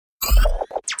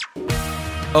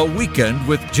A Weekend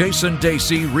with Jason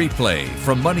Dacey replay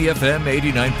from Money FM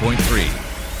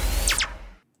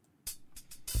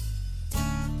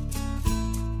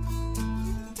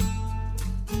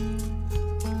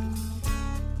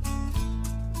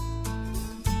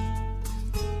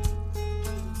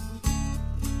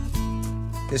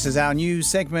This is our news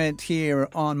segment here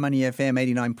on Money FM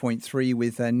 89.3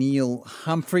 with Neil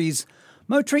Humphreys.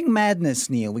 Motoring madness,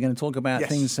 Neil. We're going to talk about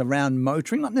things around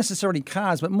motoring, not necessarily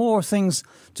cars, but more things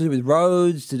to do with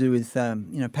roads, to do with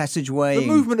passageway. The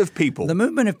movement of people. The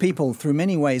movement of people through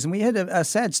many ways. And we had a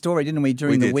sad story, didn't we,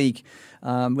 during the week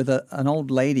with an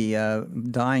old lady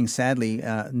dying sadly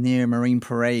near Marine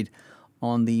Parade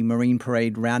on the Marine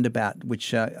Parade roundabout,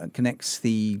 which connects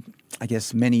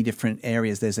many different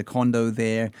areas. There's a condo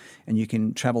there, and you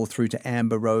can travel through to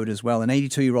Amber Road as well. An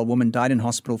 82-year-old woman died in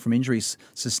hospital from injuries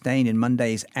sustained in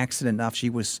Monday's accident after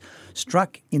she was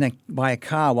struck by a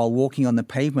car while walking on the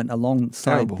pavement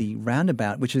alongside the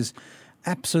roundabout, which is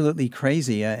absolutely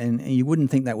crazy, and you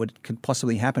wouldn't think that could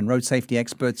possibly happen. Road safety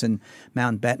experts and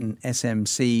Mountbatten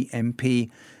SMC MP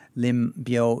Lim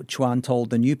Bio Chuan told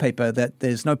the newspaper that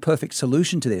there's no perfect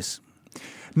solution to this.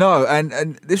 No,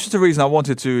 and this is the reason I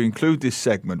wanted to include this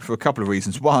segment for a couple of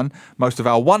reasons. One, most of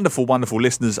our wonderful, wonderful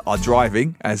listeners are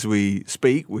driving as we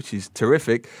speak, which is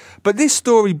terrific. But this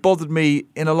story bothered me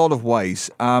in a lot of ways.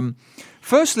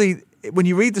 Firstly, when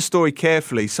you read the story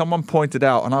carefully, someone pointed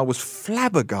out, and I was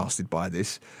flabbergasted by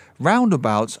this,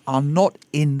 roundabouts are not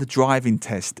in the driving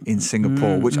test in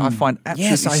Singapore, which I find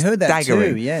absolutely staggering. Yes, I heard that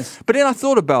too, yes. But then I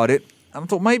thought about it, and I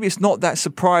thought maybe it's not that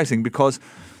surprising because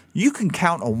you can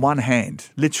count on one hand,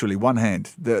 literally one hand,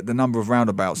 the number of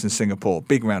roundabouts in Singapore,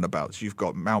 big roundabouts. You've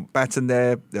got Mountbatten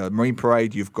there, Marine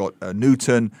Parade, you've got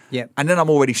Newton, and then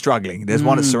I'm already struggling. There's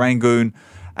one at Serangoon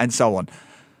and so on.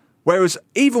 Whereas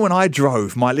even when I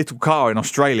drove my little car in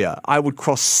Australia, I would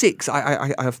cross 6.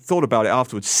 I have thought about it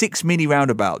afterwards. 6 mini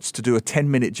roundabouts to do a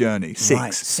 10-minute journey. 6.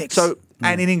 Right, 6. So,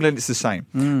 and in England it's the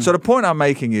same. So the point I'm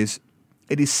making is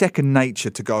it is second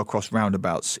nature to go across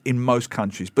roundabouts in most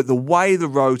countries. But the way the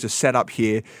roads are set up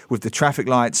here with the traffic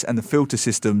lights and the filter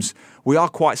systems, we are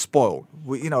quite spoiled.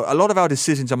 A lot of our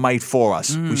decisions are made for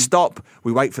us. We stop,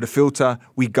 we wait for the filter,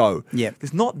 we go.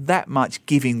 There's not that much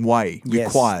giving way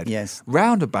required. Yes.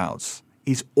 Roundabouts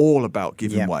is all about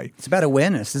giving way. It's about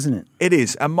awareness, isn't it? It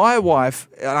is. And my wife,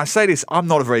 and I say this, I'm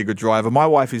not a very good driver. My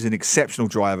wife is an exceptional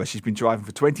driver. She's been driving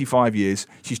for 25 years.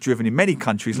 She's driven in many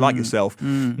countries like yourself.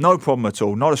 No problem at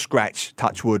all. Not a scratch,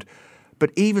 touch wood. But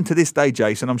even to this day,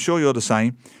 Jason, I'm sure you're the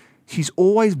same, she's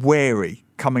always wary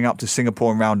coming up to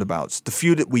Singapore and roundabouts, the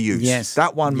few that we use. Yes.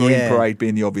 That one, Marine Parade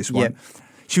being the obvious one.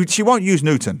 She won't use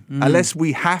Newton. Unless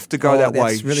we have to go that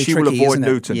way, really she will avoid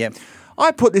Newton.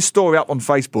 I put this story up on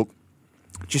Facebook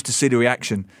just to see the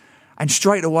reaction. And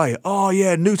straight away,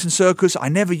 Newton Circus, I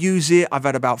never use it. I've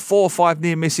had about 4 or 5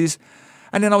 near misses.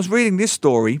 And then I was reading this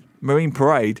story, Marine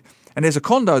Parade, and there's a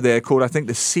condo there called, I think,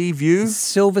 the Sea View.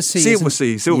 Silver Sea,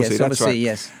 that's right.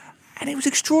 Yes. And it was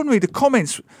extraordinary. The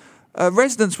comments,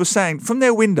 residents were saying from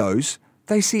their windows,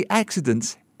 they see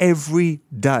accidents every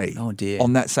day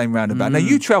on that same roundabout. Now,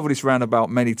 you travel this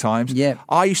roundabout many times.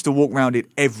 I used to walk around it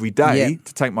every day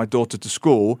to take my daughter to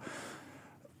school.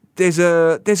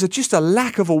 There's just a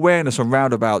lack of awareness on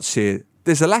roundabouts here.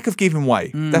 There's a lack of giving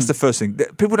way. That's the first thing.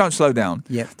 People don't slow down.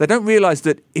 They don't realise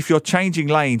that if you're changing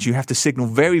lanes, you have to signal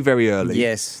very, very early.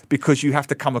 Yes. Because you have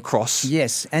to come across.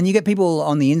 Yes. And you get people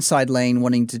on the inside lane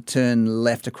wanting to turn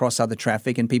left across other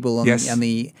traffic and people on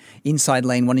the inside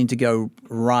lane wanting to go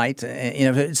right.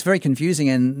 It's very confusing.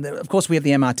 And, of course, we have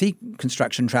the MRT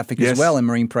construction traffic as well in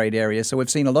Marine Parade area. So we've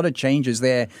seen a lot of changes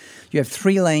there. You have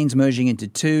 3 lanes merging into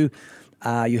 2.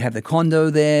 You have the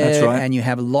condo there, that's right. And you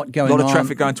have a lot going on. A lot of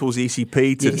traffic going towards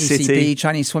ECP to the city.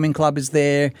 Chinese Swimming Club is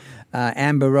there,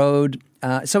 Amber Road.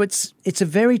 So it's a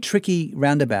very tricky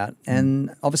roundabout,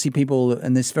 and obviously people,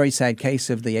 in this very sad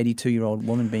case of the 82-year-old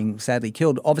woman being sadly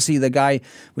killed, obviously the guy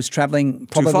was travelling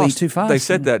probably too fast. They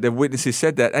said that, the witnesses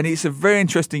said that, and it's a very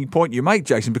interesting point you make,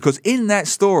 Jason, because in that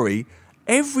story,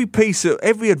 every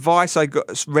advice I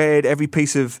read, every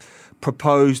piece of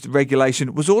proposed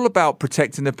regulation was all about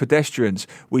protecting the pedestrians.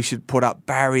 We should put up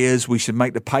barriers. We should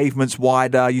make the pavements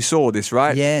wider. You saw this,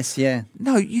 right? Yes, yeah.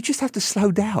 No, you just have to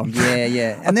slow down.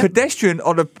 Yeah. And a pedestrian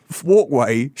on a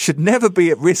walkway should never be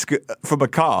at risk from a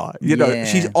car.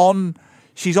 She's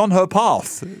she's on her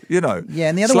path, Yeah,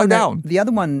 and the other the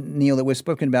other one, Neil, that we've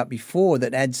spoken about before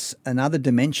that adds another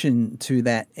dimension to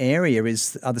that area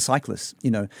is the cyclists.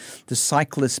 The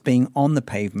cyclists being on the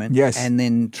pavement and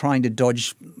then trying to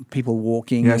dodge people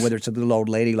walking, whether it's a little old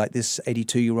lady like this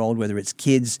 82-year-old, whether it's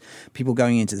kids, people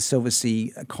going into the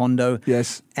Silversea condo.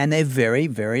 Yes. And they're very,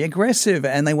 very aggressive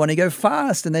and they want to go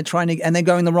fast and they're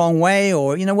going the wrong way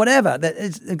or, whatever.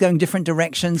 They're going different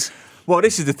directions. Well,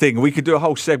 this is the thing. We could do a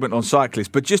whole segment on cyclists,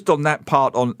 but just on that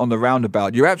part on the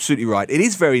roundabout, you're absolutely right. It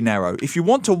is very narrow. If you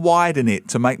want to widen it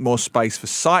to make more space for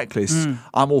cyclists,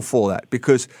 I'm all for that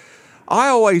because I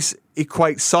always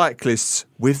equate cyclists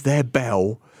with their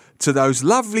bell to those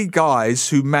lovely guys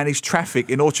who manage traffic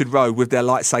in Orchard Road with their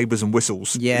lightsabers and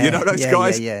whistles. Yeah, those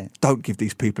guys? Yeah. Don't give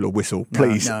these people a whistle,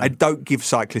 please. No. And don't give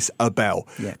cyclists a bell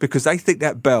because they think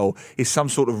that bell is some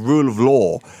sort of rule of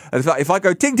law. And if I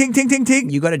go ting, ting, ting, ting, ting.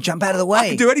 You got to jump out of the way. I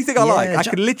can do anything I like. I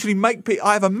can literally make people...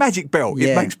 I have a magic bell.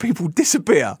 It makes people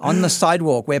disappear. On the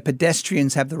sidewalk where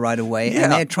pedestrians have the right of way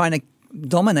and they're trying to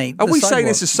dominate the Are we sidewalk. saying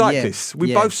this as cyclists?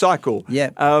 We both cycle. Yeah.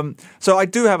 So I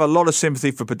do have a lot of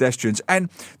sympathy for pedestrians. And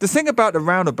the thing about the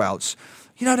roundabouts,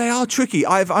 they are tricky.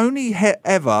 I've only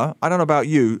ever, I don't know about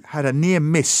you, had a near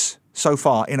miss so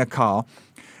far in a car,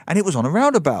 and it was on a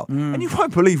roundabout. And you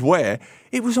won't believe where.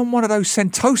 It was on one of those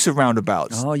Sentosa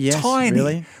roundabouts. Oh, yes. Tiny.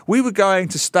 Really? We were going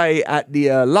to stay at the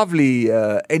lovely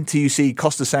NTUC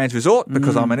Costa Sands Resort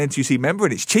because I'm an NTUC member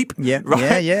and it's cheap. Yeah,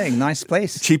 right? yeah. Nice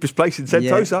place. Cheapest place in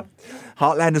Sentosa.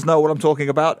 Heartlanders know what I'm talking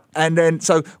about. And then,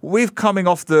 so we're coming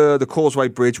off the Causeway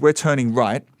Bridge. We're turning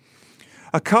right.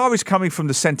 A car is coming from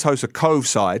the Sentosa Cove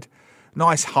side.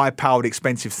 Nice, high-powered,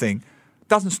 expensive thing.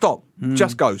 Doesn't stop.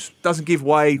 Just goes. Doesn't give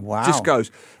way. Wow. Just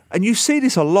goes. And you see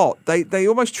this a lot. They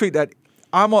almost treat that...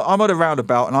 I'm at a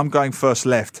roundabout and I'm going first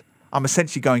left. I'm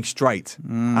essentially going straight.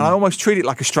 And I almost treat it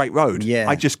like a straight road. Yeah.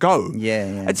 I just go. Yeah.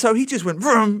 And so he just went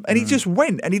vroom, and he just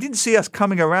went. And he didn't see us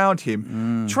coming around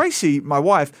him. Tracy, my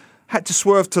wife, had to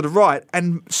swerve to the right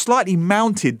and slightly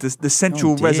mounted the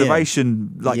central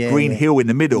reservation, green hill in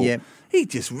the middle. Yeah. He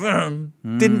just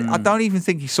didn't. I don't even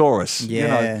think he saw us.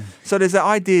 Yeah. So there's that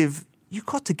idea of you've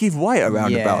got to give way at a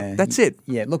roundabout. Yeah. That's it.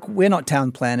 Yeah. Look, we're not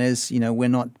town planners. We're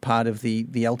not part of the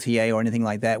LTA or anything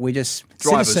like that. We're just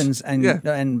Drivers. citizens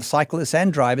and cyclists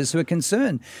and drivers who are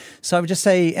concerned. So I would just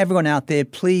say, everyone out there,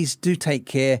 please do take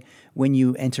care when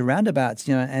you enter roundabouts,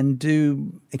 and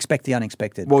do expect the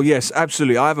unexpected. Well, yes,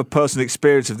 absolutely. I have a personal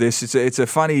experience of this. It's a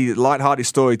funny, light-hearted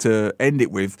story to end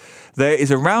it with. There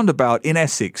is a roundabout in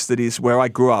Essex that is where I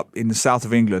grew up in the south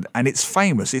of England, and it's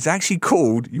famous. It's actually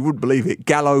called, you wouldn't believe it,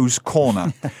 Gallows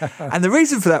Corner. And the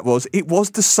reason for that was it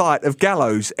was the site of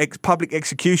gallows public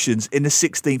executions in the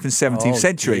 16th and 17th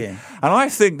century. Dear. And I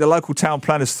think the local town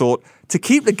planners thought, to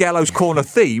keep the Gallows Corner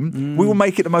theme, we will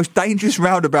make it the most dangerous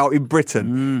roundabout in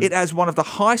Britain. It has one of the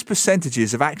highest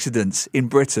percentages of accidents in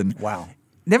Britain. Wow.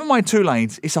 Never mind 2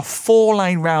 lanes, it's a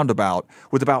 4-lane roundabout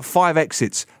with about 5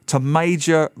 exits to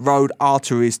major road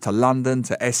arteries, to London,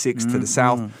 to Essex, to the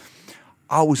south.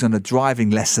 I was on a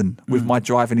driving lesson with my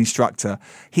driving instructor.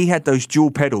 He had those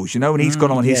dual pedals, when he's got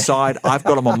them on his side, I've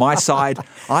got them on my side.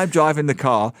 I'm driving the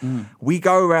car. We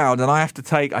go around and I have to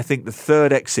take, I think, the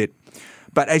 3rd exit.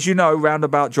 But as you know,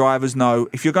 roundabout drivers know,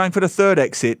 if you're going for the 3rd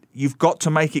exit, you've got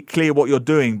to make it clear what you're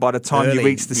doing by the time you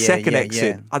reach the 2nd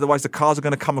exit. Yeah. Otherwise, the cars are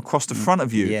going to come across the front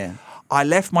of you. Yeah. I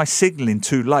left my signalling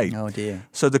too late. Oh, dear.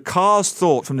 So the cars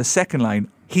thought from the 2nd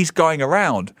lane, he's going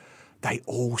around. They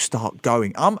all start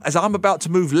going. As I'm about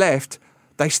to move left,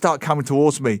 they start coming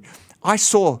towards me. I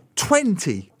saw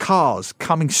 20 cars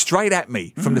coming straight at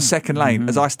me from the 2nd lane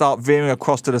as I start veering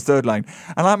across to the 3rd lane.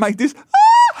 And I make this...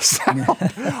 sound.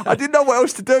 I didn't know what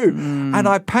else to do. And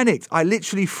I panicked. I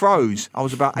literally froze. I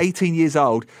was about 18 years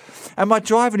old. And my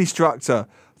driving instructor,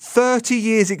 30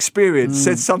 years experience,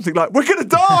 said something like, "We're going to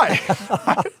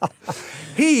die."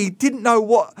 He didn't know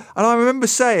what. And I remember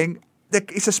saying,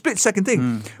 it's a split-second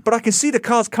thing, but I can see the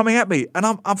cars coming at me, and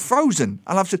I'm frozen.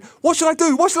 And I've said, "What should I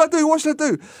do? What should I do? What should I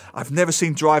do?" I've never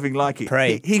seen driving like it.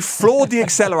 Pray. He floored the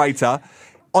accelerator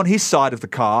on his side of the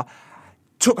car,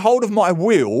 took hold of my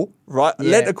wheel, right,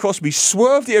 leant across me,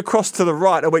 swerved it across to the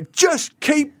right, and went, "Just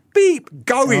keep beep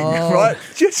going," right?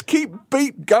 Just keep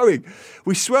beep going.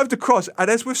 We swerved across, and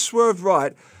as we've swerved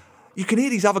right, you can hear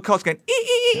these other cars going,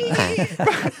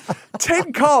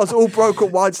 10 cars all broke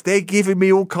at once. They're giving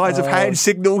me all kinds of hand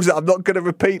signals that I'm not going to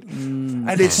repeat. And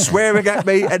they're swearing at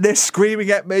me, and they're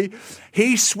screaming at me.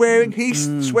 He's swearing,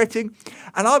 he's sweating,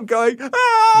 and I'm going,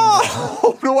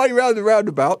 all the way around the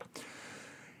roundabout.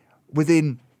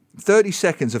 Within 30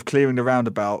 seconds of clearing the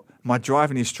roundabout, my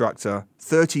driving instructor,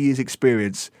 30 years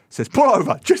experience, says, "Pull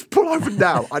over, just pull pull over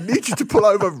now. I need you to pull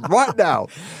over right now.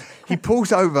 He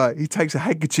pulls over. He takes a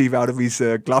handkerchief out of his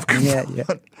glove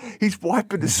compartment. He's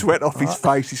wiping the sweat off his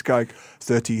face. He's going,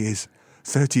 30 years.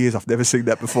 30 years. I've never seen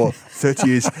that before. 30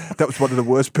 years. That was one of the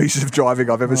worst pieces of driving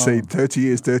I've ever seen. 30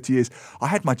 years, 30 years. I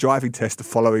had my driving test the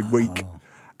following week.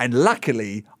 And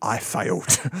luckily, I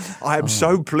failed. I am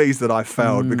so pleased that I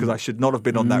failed because I should not have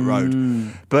been on that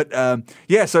road. But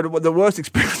so the worst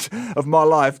experience of my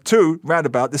life, 2,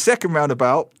 roundabout. The second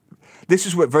roundabout, this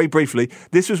was very briefly,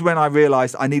 this was when I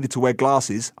realised I needed to wear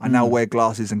glasses. I now wear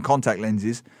glasses and contact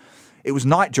lenses. It was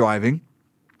night driving.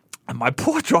 And my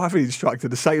poor driving instructor,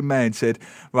 the same man, said,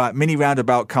 right, mini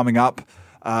roundabout coming up.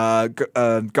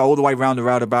 Go all the way round the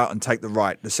roundabout and take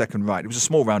the second right. It was a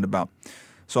small roundabout.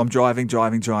 So I'm driving.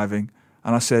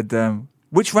 And I said,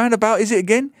 which roundabout is it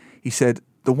again? He said,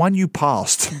 the one you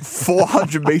passed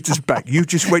 400 metres back. You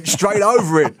just went straight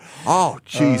over it. Oh,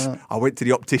 jeez. I went to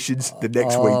the opticians the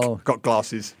next week, got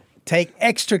glasses. Take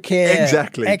extra care.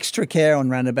 Exactly. Extra care on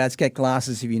roundabouts. Get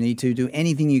glasses if you need to. Do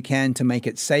anything you can to make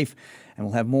it safe. And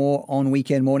we'll have more on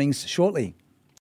Weekend Mornings shortly.